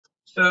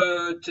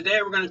So today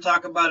we're going to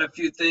talk about a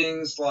few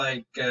things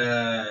like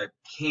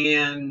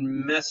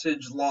CAN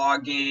message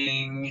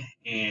logging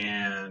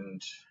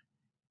and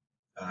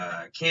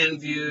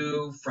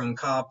CANview from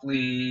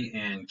Copley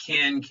and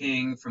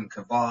CANking from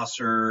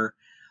Kvaser.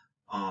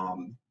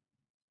 And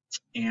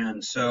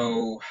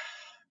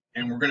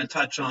we're going to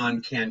touch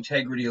on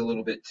CANtegrity a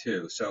little bit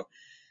too. So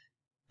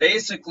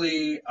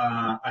basically,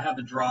 I have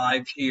a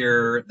drive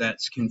here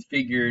that's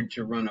configured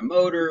to run a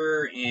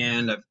motor,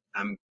 and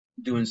I'm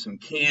doing some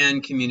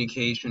CAN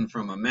communication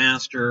from a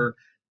master.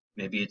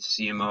 Maybe it's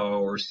CMO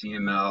or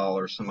CML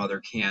or some other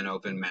CAN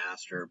open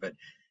master. But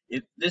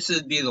this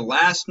would be the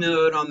last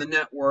node on the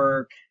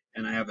network,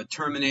 and I have a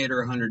terminator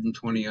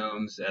 120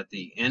 ohms at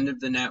the end of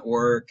the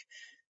network.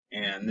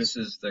 And this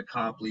is the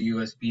Copley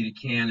USB to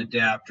CAN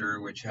adapter,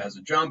 which has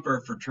a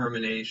jumper for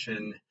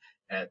termination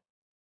at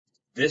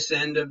this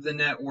end of the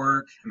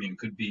network. I mean, it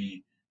could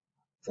be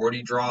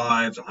 40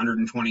 drives,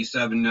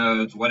 127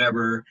 nodes,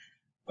 whatever,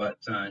 but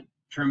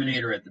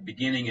terminator at the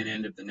beginning and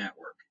end of the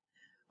network.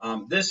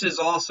 This is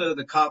also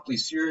the Copley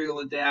serial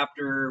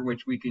adapter,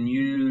 which we can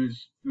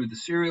use through the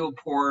serial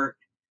port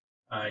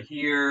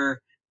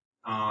here.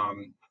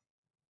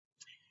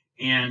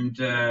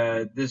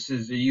 This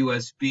is a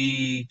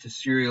USB to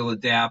serial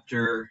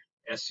adapter,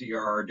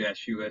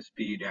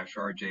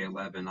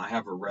 SCR-USB-RJ11. I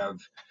have a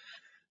Rev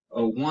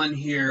 01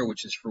 here,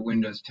 which is for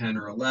Windows 10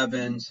 or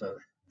 11, so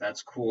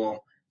that's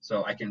cool.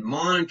 So I can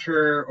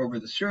monitor over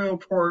the serial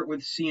port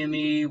with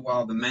CME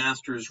while the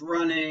master is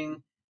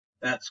running.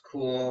 That's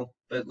cool.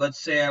 But let's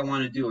say I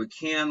want to do a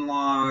CAN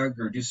log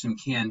or do some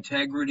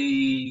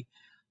CANtegrity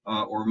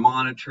or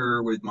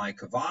monitor with my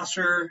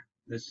Kvaser.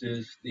 This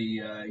is the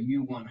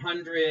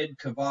U100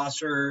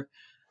 Kvaser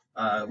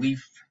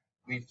leaf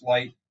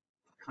light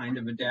kind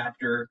of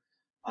adapter.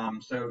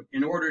 So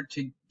in order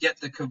to get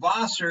the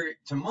Kvaser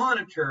to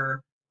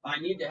monitor, I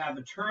need to have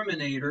a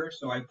terminator.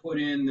 So I put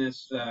in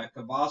this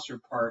Kvaser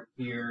part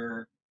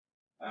here,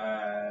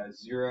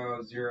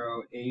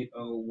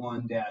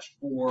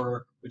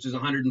 00801-4, which is a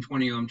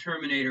 120 ohm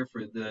terminator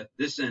for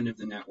this end of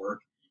the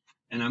network.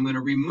 And I'm going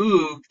to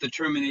remove the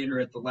terminator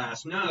at the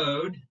last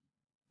node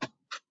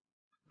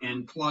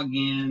and plug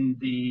in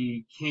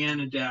the CAN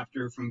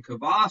adapter from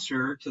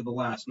Kvaser to the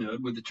last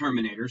node with the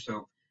terminator.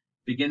 So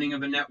beginning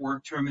of a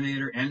network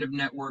terminator, end of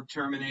network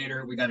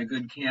terminator. We got a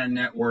good CAN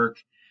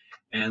network.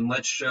 And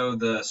let's show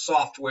the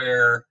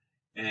software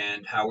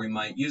and how we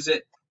might use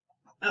it.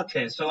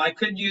 Okay, so I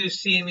could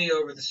use CME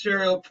over the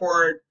serial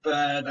port,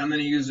 but I'm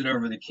going to use it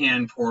over the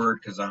CAN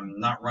port because I'm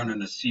not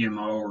running a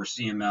CMO or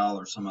CML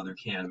or some other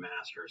CAN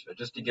master. So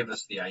just to give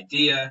us the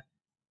idea,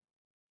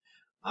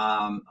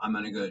 I'm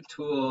going to go to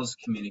Tools,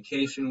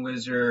 Communication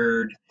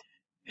Wizard,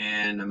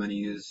 and I'm going to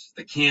use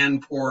the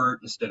CAN port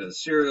instead of the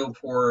serial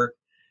port.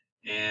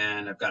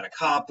 And I've got a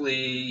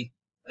Copley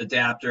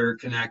adapter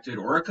connected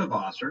or a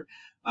Kvaser,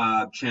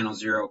 channel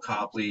 0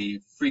 Copley,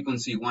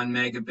 frequency 1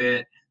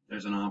 megabit.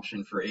 There's an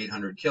option for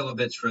 800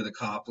 kilobits for the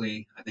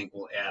Copley. I think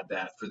we'll add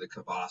that for the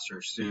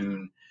Kvaser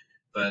soon,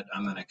 but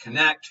I'm going to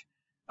connect.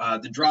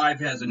 The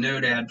drive has a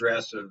node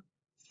address of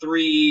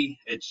 3.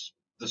 I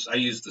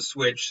use the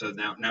switch, so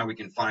now we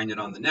can find it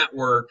on the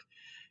network.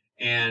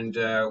 And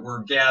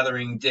we're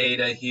gathering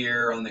data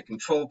here on the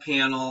control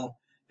panel,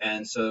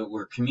 and so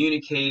we're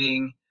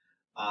communicating.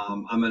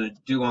 I'm going to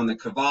do on the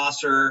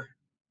Kvaser.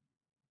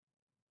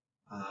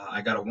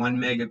 I got a 1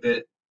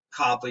 megabit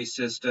Copley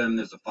system.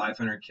 There's a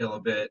 500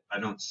 kilobit. I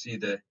don't see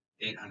the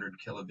 800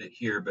 kilobit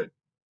here, but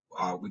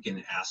we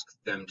can ask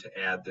them to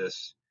add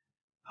this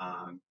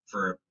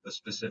for a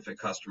specific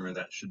customer.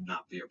 That should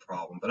not be a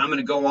problem. But I'm going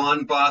to go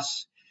on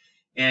bus,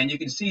 and you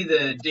can see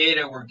the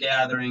data we're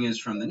gathering is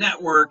from the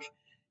network.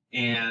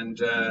 And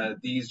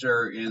these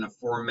are in a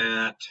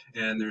format,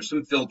 and there's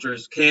some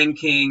filters.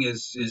 CANking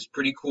is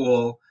pretty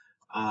cool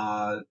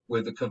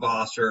with the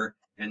Kvaser,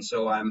 and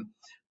so I'm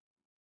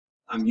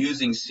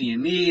using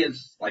CME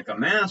as like a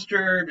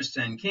master to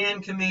send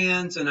CAN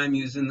commands, and I'm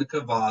using the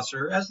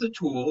Kvaser as the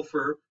tool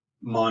for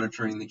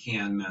monitoring the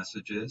CAN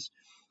messages.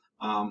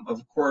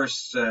 Of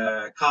course,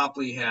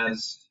 Copley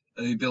has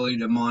the ability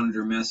to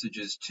monitor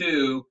messages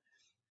too,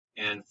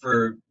 and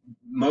for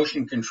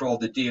motion control,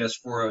 the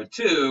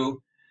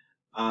DS402,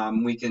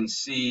 we can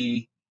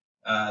see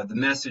the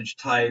message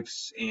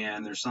types,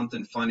 and there's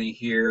something funny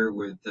here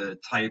with the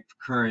type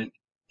current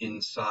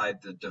inside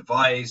the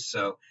device.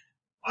 So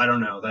I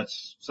don't know,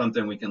 that's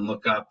something we can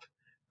look up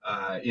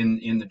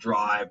in the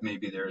drive.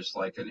 Maybe there's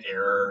like an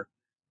error.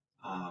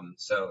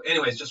 So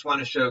anyways, just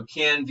want to show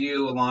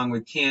CANview along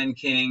with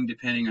CANking,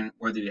 depending on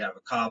whether you have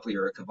a Copley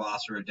or a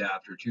Kvaser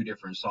adapter, 2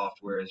 different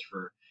softwares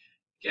for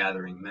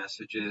gathering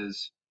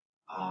messages.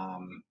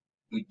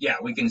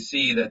 We can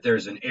see that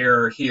there's an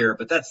error here,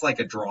 but that's like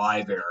a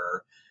drive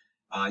error.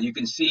 You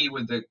can see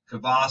with the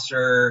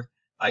Kvaser,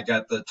 I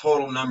got the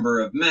total number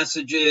of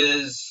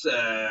messages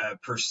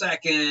per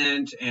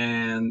second,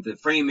 and the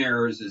frame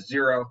errors is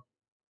 0.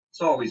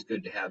 It's always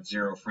good to have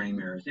 0 frame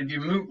errors. If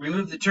you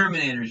remove the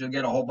terminators, you'll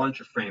get a whole bunch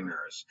of frame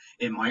errors.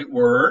 It might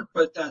work,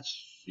 but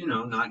that's,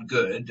 not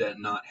good to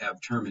not have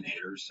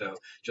terminators. So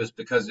just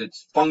because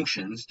it's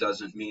functions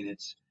doesn't mean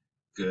it's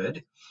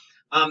good.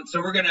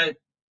 So we're gonna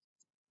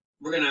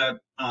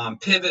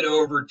pivot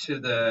over to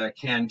the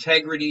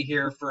CANtegrity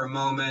here for a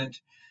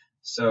moment.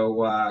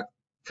 So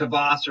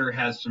Kvaser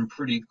has some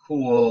pretty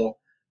cool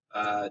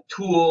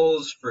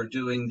tools for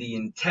doing the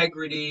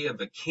integrity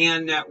of a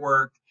CAN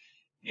network,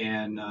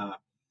 and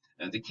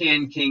the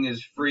CANking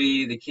is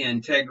free. The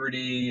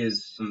CANtegrity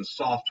is some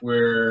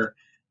software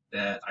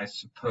that I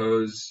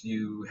suppose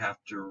you have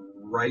to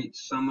write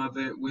some of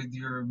it with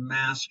your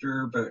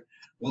master, but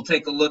we'll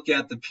take a look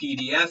at the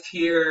PDF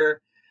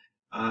here.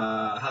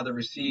 How the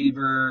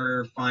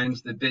receiver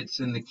finds the bits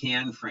in the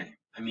CAN frame.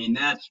 I mean,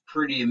 that's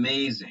pretty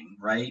amazing,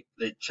 right?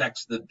 It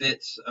checks the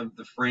bits of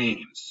the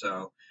frames.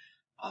 So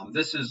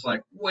this is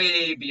like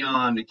way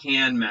beyond a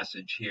CAN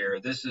message here.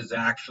 This is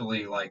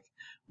actually like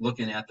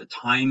looking at the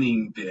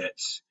timing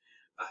bits,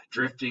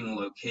 drifting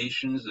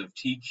locations of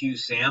TQ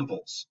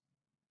samples.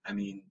 I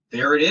mean,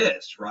 there it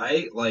is,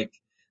 right? Like,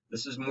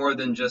 this is more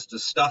than just a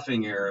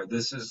stuffing error.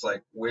 This is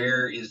like,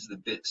 where is the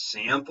bit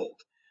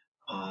sampled?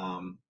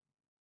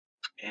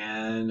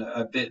 And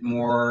a bit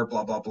more,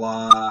 blah, blah,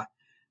 blah.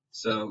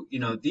 So,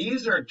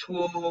 these are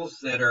tools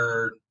that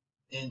are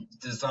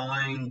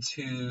designed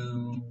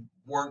to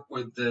work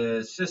with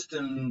the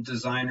system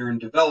designer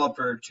and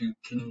developer to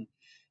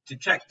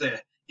check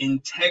the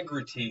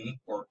integrity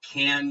or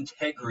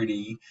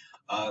CANtegrity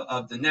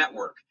of the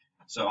network.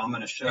 So I'm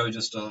going to show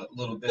just a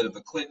little bit of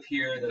a clip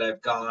here that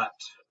I've got.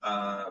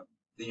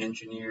 The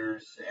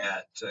engineers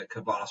at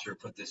Kvaser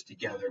put this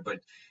together,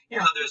 but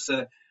there's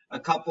a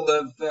couple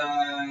of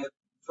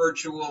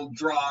virtual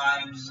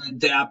drives,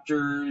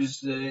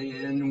 adapters,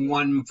 and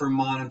one for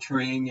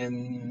monitoring,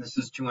 and this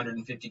is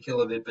 250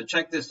 kilobit. But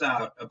check this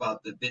out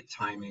about the bit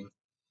timing.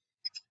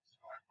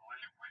 So I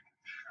believe we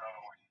can show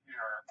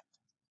here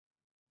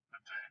the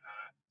data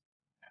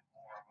in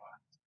more of a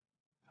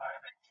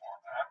timing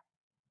format.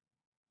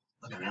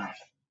 Look at that.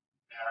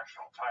 The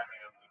actual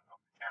timing of the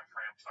CAN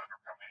frames that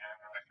are coming in,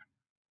 and I can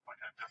look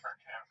at different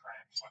CAN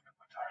frames, look at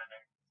the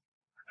timing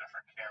for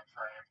different CAN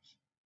frames,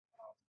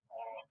 a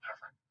little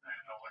different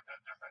data, look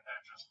at different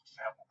edges and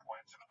sample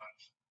points for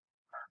those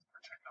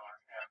particular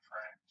CAN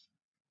frames.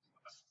 So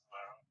this is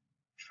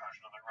shows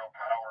you the real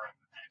power and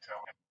the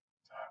detail.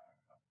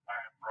 I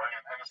am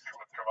Brian Hennessy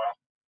with Kvaser.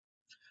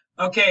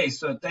 Okay,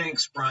 so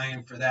thanks,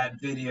 Brian, for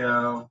that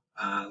video.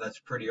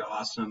 That's pretty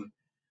awesome.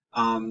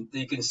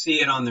 You can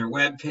see it on their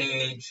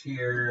webpage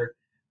here.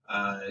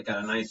 They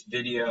got a nice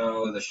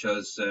video that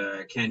shows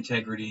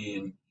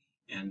CANtegrity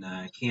and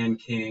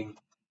CANking.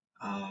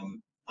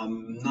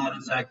 I'm not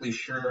exactly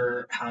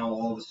sure how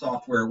all the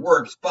software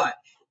works, but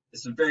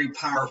it's a very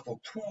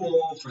powerful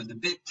tool for the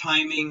bit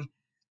timing.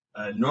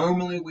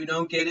 Normally, we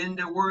don't get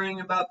into worrying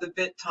about the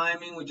bit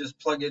timing. We just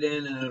plug it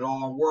in and it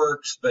all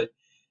works. But,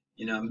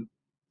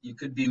 you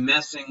could be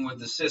messing with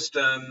the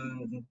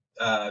system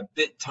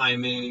bit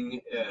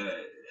timing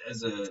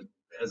as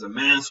a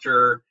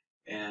master,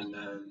 and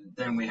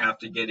then we have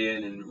to get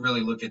in and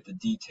really look at the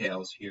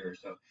details here.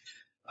 So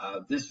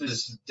this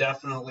is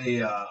definitely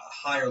a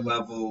higher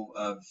level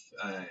of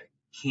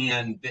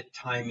CAN bit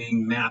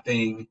timing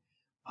mapping.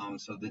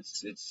 So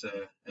it's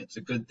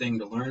a good thing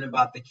to learn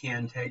about the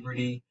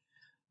CANtegrity.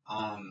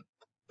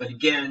 But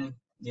again,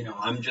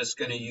 I'm just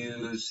going to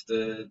use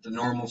the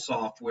normal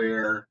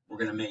software. We're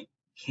going to make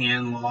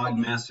CAN log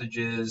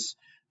messages.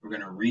 We're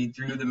going to read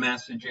through the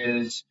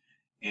messages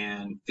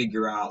and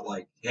figure out,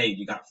 like, hey,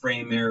 you got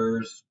frame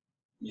errors.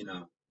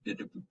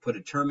 Did it put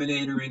a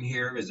terminator in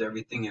here? Is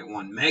everything at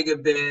 1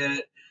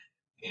 megabit?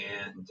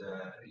 And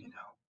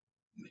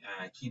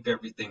keep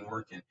everything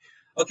working.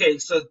 Okay,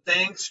 so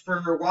thanks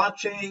for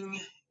watching,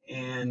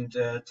 and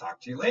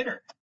talk to you later.